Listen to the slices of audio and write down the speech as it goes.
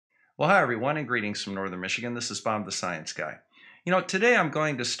Well, hi everyone, and greetings from Northern Michigan. This is Bob the Science Guy. Today I'm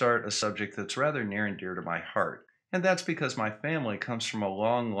going to start a subject that's rather near and dear to my heart, and that's because my family comes from a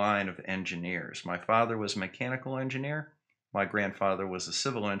long line of engineers. My father was a mechanical engineer, my grandfather was a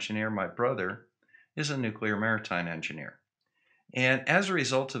civil engineer, my brother is a nuclear maritime engineer. And as a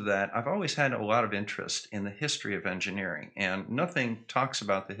result of that, I've always had a lot of interest in the history of engineering, and nothing talks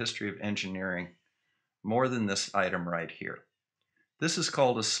about the history of engineering more than this item right here. This is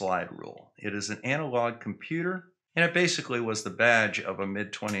called a slide rule. It is an analog computer, and it basically was the badge of a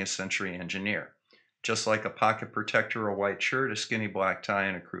mid-20th century engineer, just like a pocket protector, a white shirt, a skinny black tie,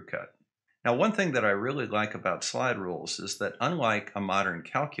 and a crew cut. Now, one thing that I really like about slide rules is that unlike a modern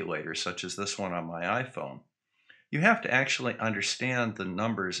calculator, such as this one on my iPhone, you have to actually understand the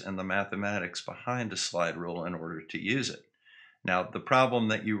numbers and the mathematics behind a slide rule in order to use it. Now, the problem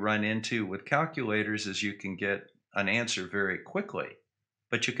that you run into with calculators is you can get an answer very quickly,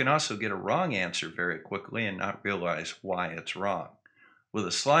 but you can also get a wrong answer very quickly and not realize why it's wrong. With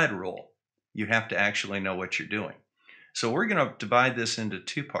a slide rule, you have to actually know what you're doing. So we're going to divide this into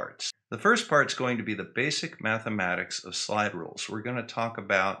two parts. The first part is going to be the basic mathematics of slide rules. We're going to talk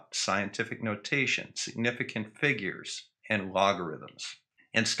about scientific notation, significant figures, and logarithms.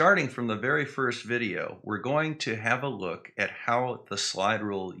 And starting from the very first video, we're going to have a look at how the slide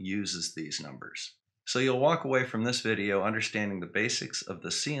rule uses these numbers. So you'll walk away from this video understanding the basics of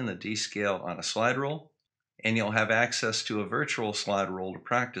the C and the D scale on a slide rule, and you'll have access to a virtual slide rule to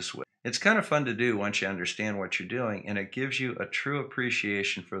practice with. It's kind of fun to do once you understand what you're doing, and it gives you a true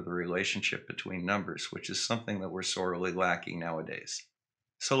appreciation for the relationship between numbers, which is something that we're sorely lacking nowadays.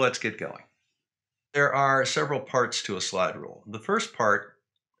 So let's get going. There are several parts to a slide rule. The first part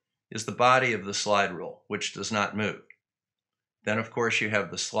is the body of the slide rule, which does not move. Then, of course, you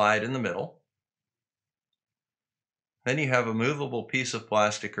have the slide in the middle. Then you have a movable piece of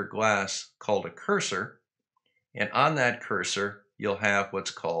plastic or glass called a cursor, and on that cursor you'll have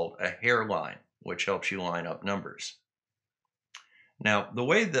what's called a hairline, which helps you line up numbers. Now, the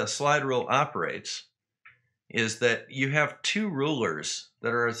way the slide rule operates is that you have two rulers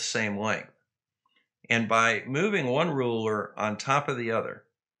that are the same length, and by moving one ruler on top of the other,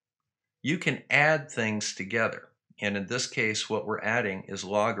 you can add things together, and in this case what we're adding is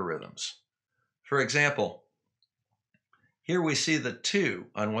logarithms. For example, here we see the 2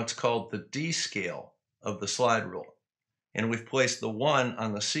 on what's called the D scale of the slide rule, and we've placed the 1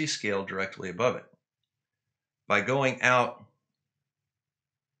 on the C scale directly above it. By going out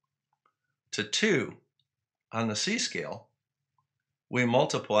to 2 on the C scale, we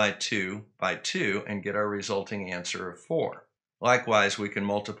multiply 2 by 2 and get our resulting answer of 4. Likewise, we can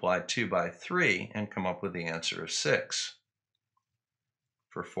multiply 2 by 3 and come up with the answer of 6.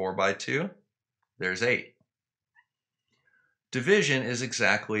 For 4 by 2, there's 8. Division is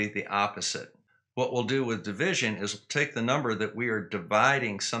exactly the opposite. What we'll do with division is we'll take the number that we are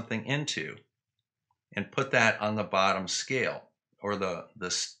dividing something into and put that on the bottom scale, or the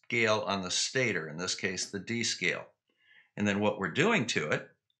scale on the stator, in this case the D scale. And then what we're doing to it,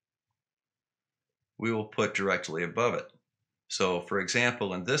 we will put directly above it. So for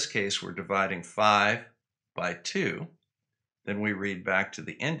example, in this case we're dividing 5 by 2. Then we read back to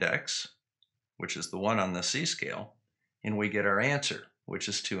the index, which is the 1 on the C scale, and we get our answer, which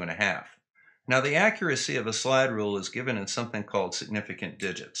is 2.5. Now, the accuracy of a slide rule is given in something called significant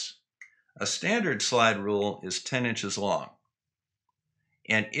digits. A standard slide rule is 10 inches long,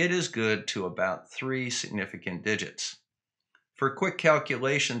 and it is good to about 3 significant digits. For quick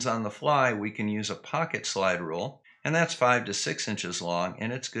calculations on the fly, we can use a pocket slide rule, and that's 5 to 6 inches long,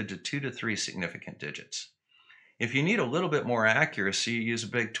 and it's good to 2 to 3 significant digits. If you need a little bit more accuracy, you use a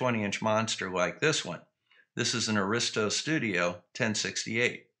big 20-inch monster like this one. This is an Aristo Studio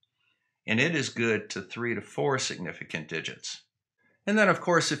 1068, and it is good to 3 to 4 significant digits. And then, of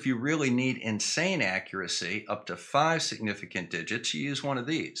course, if you really need insane accuracy, up to 5 significant digits, you use one of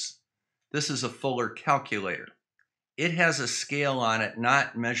these. This is a Fuller calculator. It has a scale on it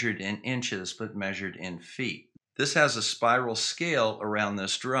not measured in inches, but measured in feet. This has a spiral scale around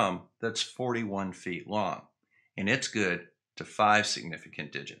this drum that's 41 feet long, and it's good to 5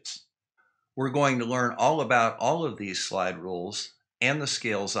 significant digits. We're going to learn all about all of these slide rules and the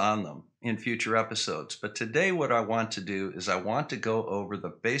scales on them in future episodes. But today what I want to do is I want to go over the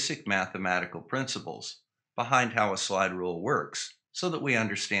basic mathematical principles behind how a slide rule works so that we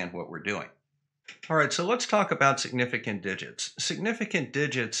understand what we're doing. All right, so let's talk about significant digits. Significant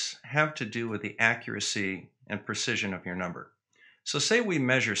digits have to do with the accuracy and precision of your number. So say we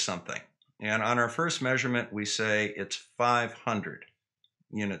measure something, and on our first measurement we say it's 500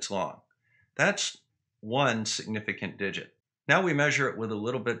 units long. That's one significant digit. Now we measure it with a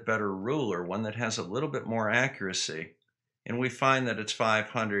little bit better ruler, one that has a little bit more accuracy, and we find that it's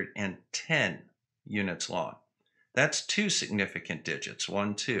 510 units long. That's two significant digits,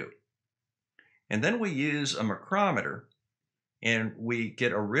 1, 2. And then we use a micrometer, and we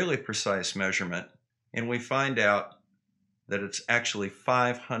get a really precise measurement, and we find out that it's actually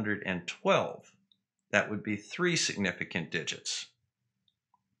 512. That would be three significant digits.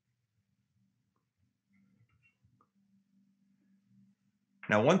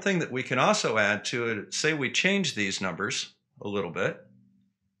 Now, one thing that we can also add to it, say we change these numbers a little bit.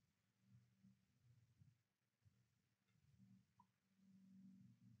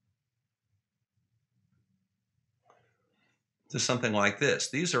 To something like this.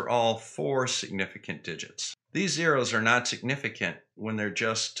 These are all four significant digits. These zeros are not significant when they're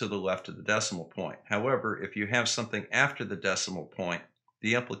just to the left of the decimal point. However, if you have something after the decimal point,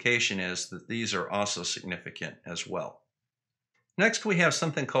 the implication is that these are also significant as well. Next, we have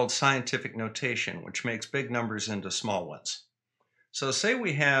something called scientific notation, which makes big numbers into small ones. So say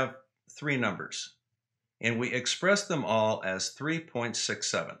we have three numbers, and we express them all as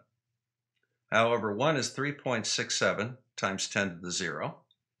 3.67. However, one is 3.67 times 10 to the 0.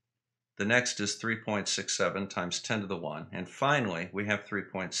 The next is 3.67 times 10 to the 1. And finally, we have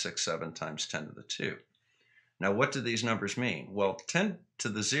 3.67 times 10 to the 2. Now, what do these numbers mean? Well, 10 to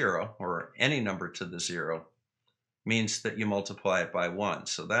the 0, or any number to the 0, means that you multiply it by 1.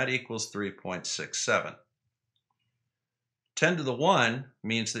 So that equals 3.67. 10 to the 1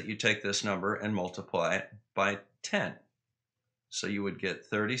 means that you take this number and multiply it by 10. So you would get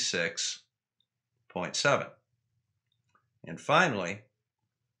 36.7. And finally,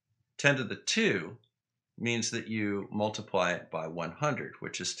 10 to the 2 means that you multiply it by 100,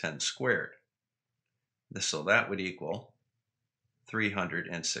 which is 10 squared. So that would equal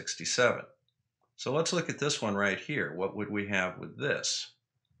 367. So let's look at this one right here. What would we have with this?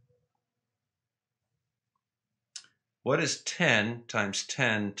 What is 10 times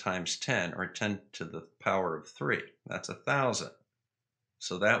 10 times 10, or 10 to the power of 3? That's 1,000.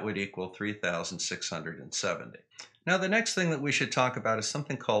 So that would equal 3,670. Now the next thing that we should talk about is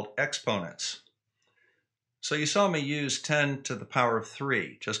something called exponents. So you saw me use 10 to the power of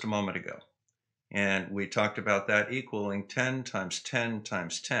 3 just a moment ago. And we talked about that equaling 10 times 10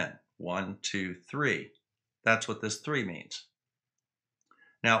 times 10. 1, 2, 3. That's what this 3 means.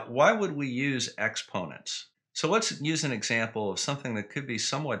 Now, why would we use exponents? So let's use an example of something that could be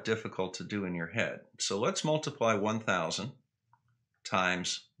somewhat difficult to do in your head. So let's multiply 1,000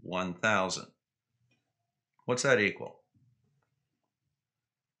 times 1,000. What's that equal?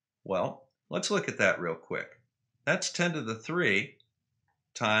 Well, let's look at that real quick. That's 10 to the 3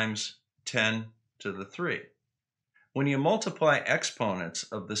 times 10 to the 3. When you multiply exponents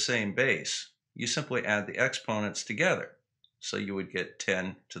of the same base, you simply add the exponents together. So you would get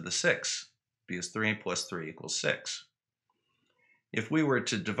 10 to the 6, because 3 plus 3 equals 6. If we were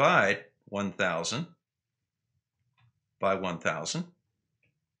to divide 1,000 by 1,000,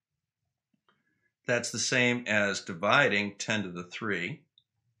 that's the same as dividing 10 to the 3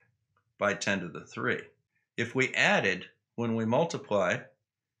 by 10 to the 3. If we added when we multiplied,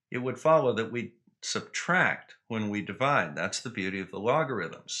 it would follow that we subtract when we divide. That's the beauty of the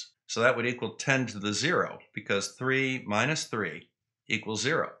logarithms. So that would equal 10 to the 0, because 3 minus 3 equals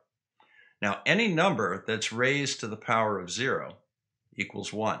 0. Now, any number that's raised to the power of 0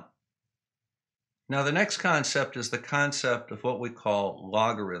 equals 1. Now, the next concept is the concept of what we call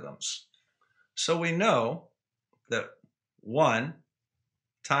logarithms. So we know that 1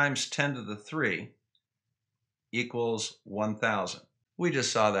 times 10 to the 3 equals 1,000. We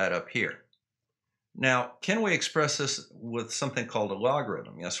just saw that up here. Now, can we express this with something called a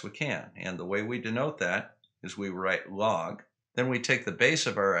logarithm? Yes, we can. And the way we denote that is we write log. Then we take the base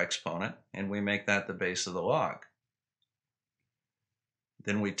of our exponent and we make that the base of the log.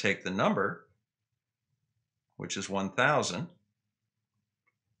 Then we take the number, which is 1,000,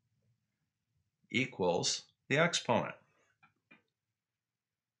 equals the exponent.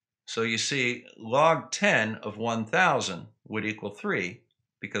 So you see, log 10 of 1,000 would equal 3,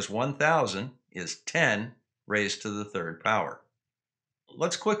 because 1,000 is 10 raised to the third power.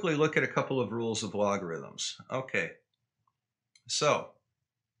 Let's quickly look at a couple of rules of logarithms. Okay, so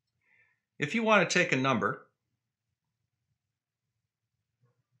if you want to take a number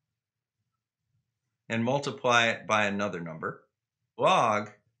and multiply it by another number,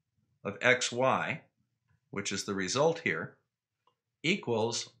 log of xy, which is the result here,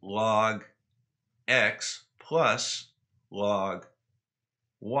 equals log x plus log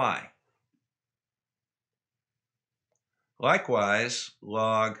y. Likewise,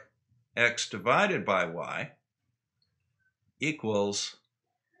 log x divided by y equals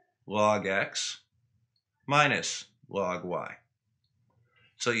log x minus log y.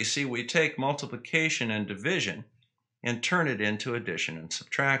 So you see, we take multiplication and division and turn it into addition and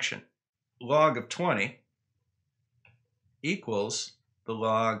subtraction. Log of 20 equals the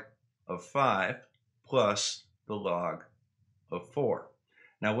log of 5 plus the log of 4.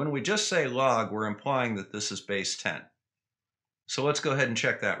 Now, when we just say log, we're implying that this is base 10. So let's go ahead and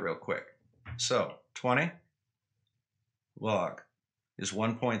check that real quick. So 20 log is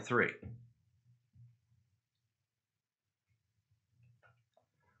 1.3.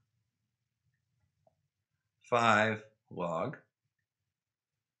 5 log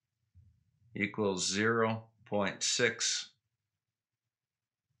equals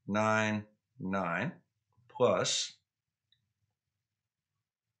 0.699 plus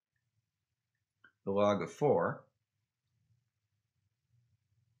the log of 4.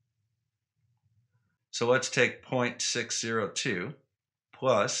 So let's take 0.602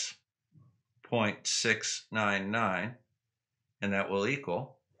 plus 0.699, and that will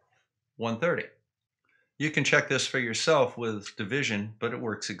equal 130. You can check this for yourself with division, but it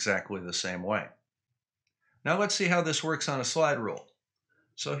works exactly the same way. Now let's see how this works on a slide rule.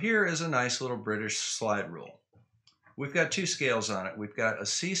 So here is a nice little British slide rule. We've got two scales on it. We've got a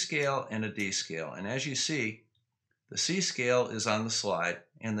C scale and a D scale. And as you see, the C scale is on the slide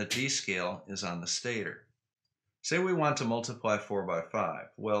and the D scale is on the stator. Say we want to multiply 4 by 5.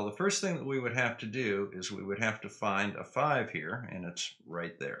 Well, the first thing that we would have to do is we would have to find a 5 here, and it's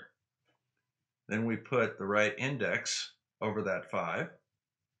right there. Then we put the right index over that 5,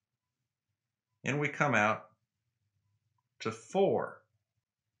 and we come out to 4.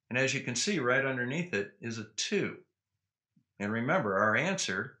 And as you can see, right underneath it is a 2. And remember, our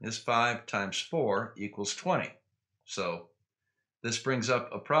answer is 5 times 4 equals 20. So this brings up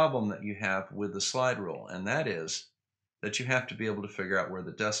a problem that you have with the slide rule, and that is that you have to be able to figure out where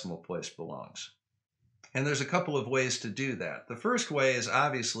the decimal place belongs. And there's a couple of ways to do that. The first way is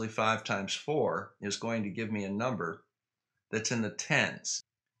obviously 5 times 4 is going to give me a number that's in the tens.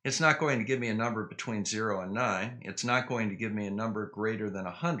 It's not going to give me a number between 0 and 9. It's not going to give me a number greater than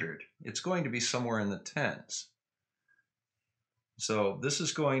 100. It's going to be somewhere in the tens. So this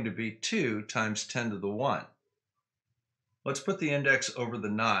is going to be 2 times 10 to the 1. Let's put the index over the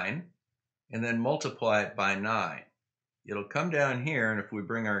 9 and then multiply it by 9. It'll come down here, and if we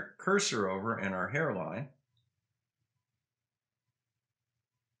bring our cursor over and our hairline,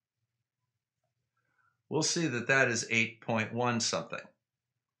 we'll see that that is 8.1 something.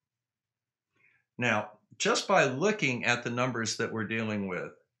 Now, just by looking at the numbers that we're dealing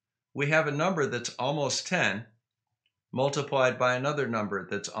with, we have a number that's almost 10 multiplied by another number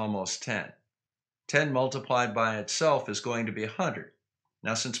that's almost 10. 10 multiplied by itself is going to be 100.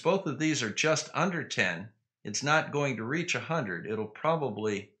 Now, since both of these are just under 10, it's not going to reach 100. It'll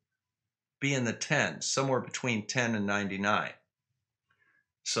probably be in the tens, somewhere between 10 and 99.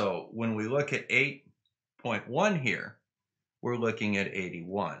 So when we look at 8.1 here, we're looking at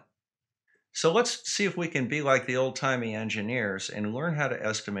 81. So let's see if we can be like the old-timey engineers and learn how to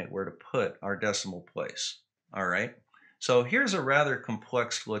estimate where to put our decimal place. All right? So here's a rather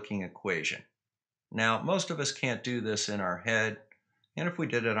complex-looking equation. Now, most of us can't do this in our head, and if we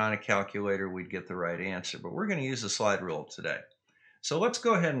did it on a calculator, we'd get the right answer. But we're going to use the slide rule today. So let's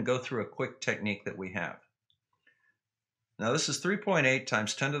go ahead and go through a quick technique that we have. Now, this is 3.8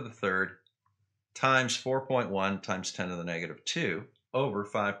 times 10 to the third times 4.1 times 10 to the negative 2 over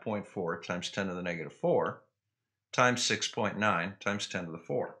 5.4 times 10 to the negative 4 times 6.9 times 10 to the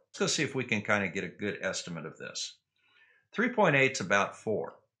 4. Let's go see if we can kind of get a good estimate of this. 3.8 is about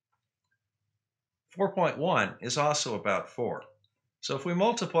 4. 4.1 is also about 4. So if we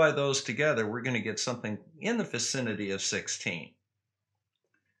multiply those together, we're going to get something in the vicinity of 16.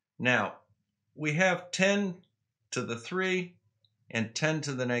 Now, we have 10 to the 3 and 10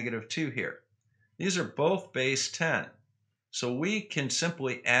 to the negative 2 here. These are both base 10. So we can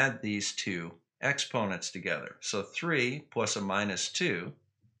simply add these two exponents together. So 3 plus a minus 2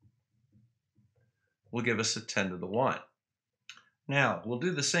 will give us a 10 to the 1. Now, we'll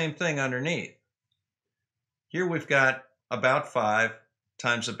do the same thing underneath. Here we've got about 5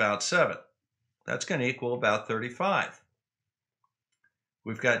 times about 7. That's going to equal about 35.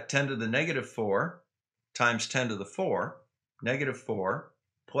 We've got 10 to the negative 4 times 10 to the 4. Negative 4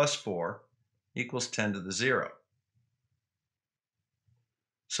 plus 4 equals 10 to the 0.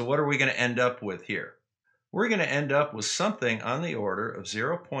 So what are we going to end up with here? We're going to end up with something on the order of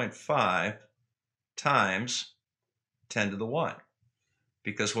 0.5 times 10 to the 1.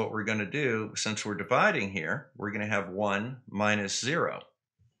 Because what we're going to do, since we're dividing here, we're going to have 1 minus 0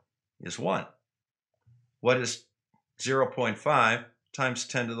 is 1. What is 0.5 times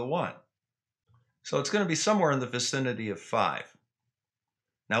 10 to the 1. So it's going to be somewhere in the vicinity of 5.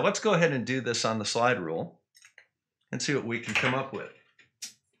 Now let's go ahead and do this on the slide rule and see what we can come up with.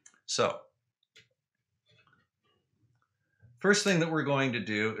 So, first thing that we're going to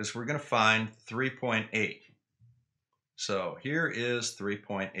do is we're going to find 3.8. So here is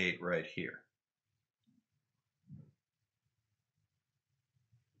 3.8 right here.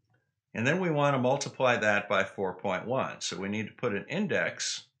 And then we want to multiply that by 4.1. So we need to put an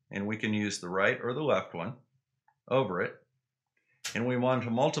index, and we can use the right or the left one, over it. And we want to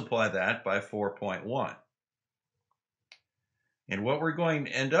multiply that by 4.1. And what we're going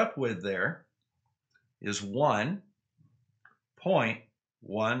to end up with there is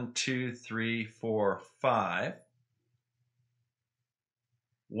 1.12345,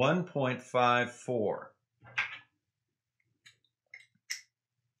 1.54.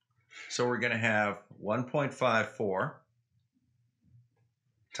 So we're going to have 1.54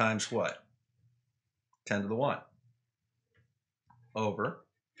 times what? 10 to the 1 over.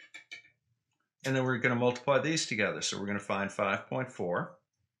 And then we're going to multiply these together. So we're going to find 5.4.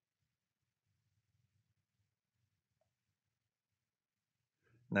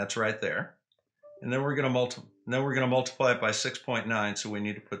 And that's right there. And then we're going to multiply it by 6.9. So we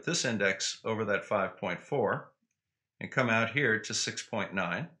need to put this index over that 5.4 and come out here to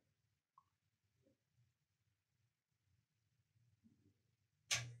 6.9.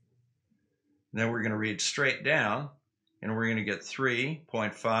 Then we're going to read straight down, and we're going to get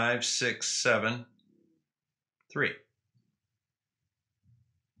 3.5673.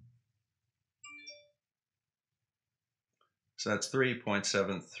 So that's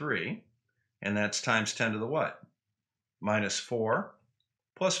 3.73, and that's times 10 to the what? Minus 4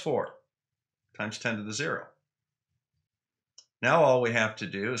 plus 4 times 10 to the 0. Now all we have to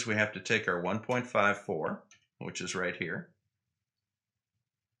do is we have to take our 1.54, which is right here.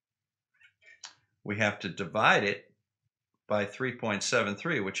 We have to divide it by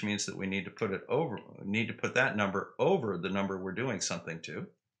 3.73, which means that we need to put that number over the number we're doing something to.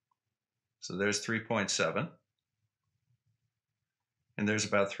 So there's 3.7, and there's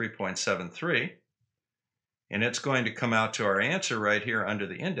about 3.73, and it's going to come out to our answer right here under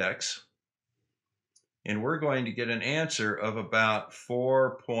the index, and we're going to get an answer of about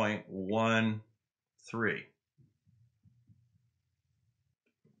 4.13.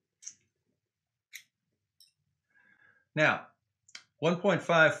 Now,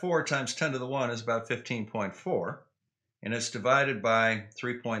 1.54 times 10 to the 1 is about 15.4, and it's divided by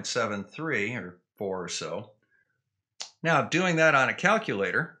 3.73, or 4 or so. Now, doing that on a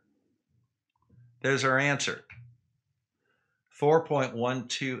calculator, there's our answer,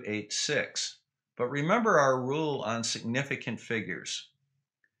 4.1286. But remember our rule on significant figures.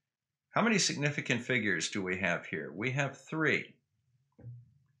 How many significant figures do we have here? We have 3.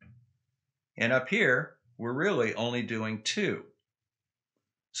 And up here, we're really only doing 2.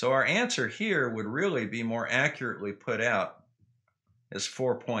 So our answer here would really be more accurately put out as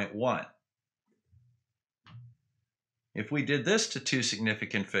 4.1. If we did this to 2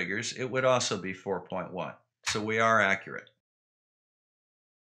 significant figures, it would also be 4.1. So we are accurate.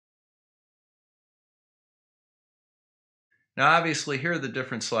 Now obviously here are the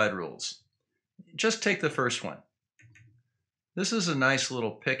different slide rules. Just take the first one. This is a nice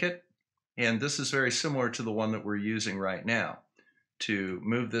little picket, and this is very similar to the one that we're using right now. To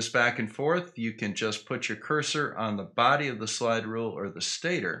move this back and forth, you can just put your cursor on the body of the slide rule or the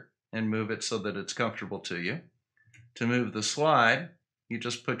stator and move it so that it's comfortable to you. To move the slide, you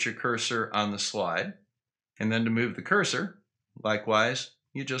just put your cursor on the slide, and then to move the cursor, likewise,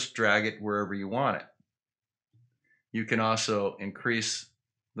 you just drag it wherever you want it. You can also increase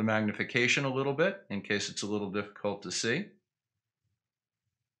the magnification a little bit in case it's a little difficult to see.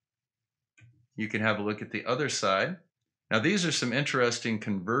 You can have a look at the other side. Now these are some interesting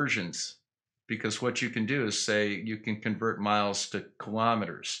conversions, because what you can do is say you can convert miles to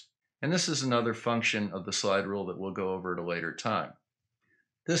kilometers. And this is another function of the slide rule that we'll go over at a later time.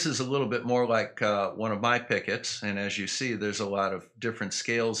 This is a little bit more like one of my pickets, and as you see, there's a lot of different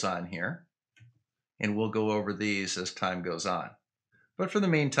scales on here, and we'll go over these as time goes on. But for the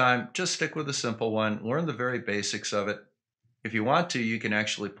meantime, just stick with a simple one, learn the very basics of it. If you want to, you can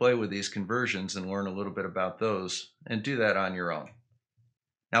actually play with these conversions and learn a little bit about those, and do that on your own.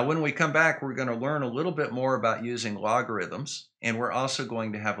 Now when we come back, we're going to learn a little bit more about using logarithms, and we're also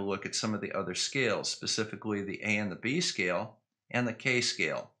going to have a look at some of the other scales, specifically the A and the B scale and the K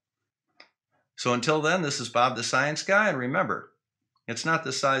scale. So until then, this is Bob the Science Guy, and remember, it's not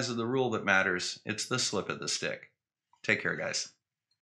the size of the rule that matters, it's the slip of the stick. Take care, guys.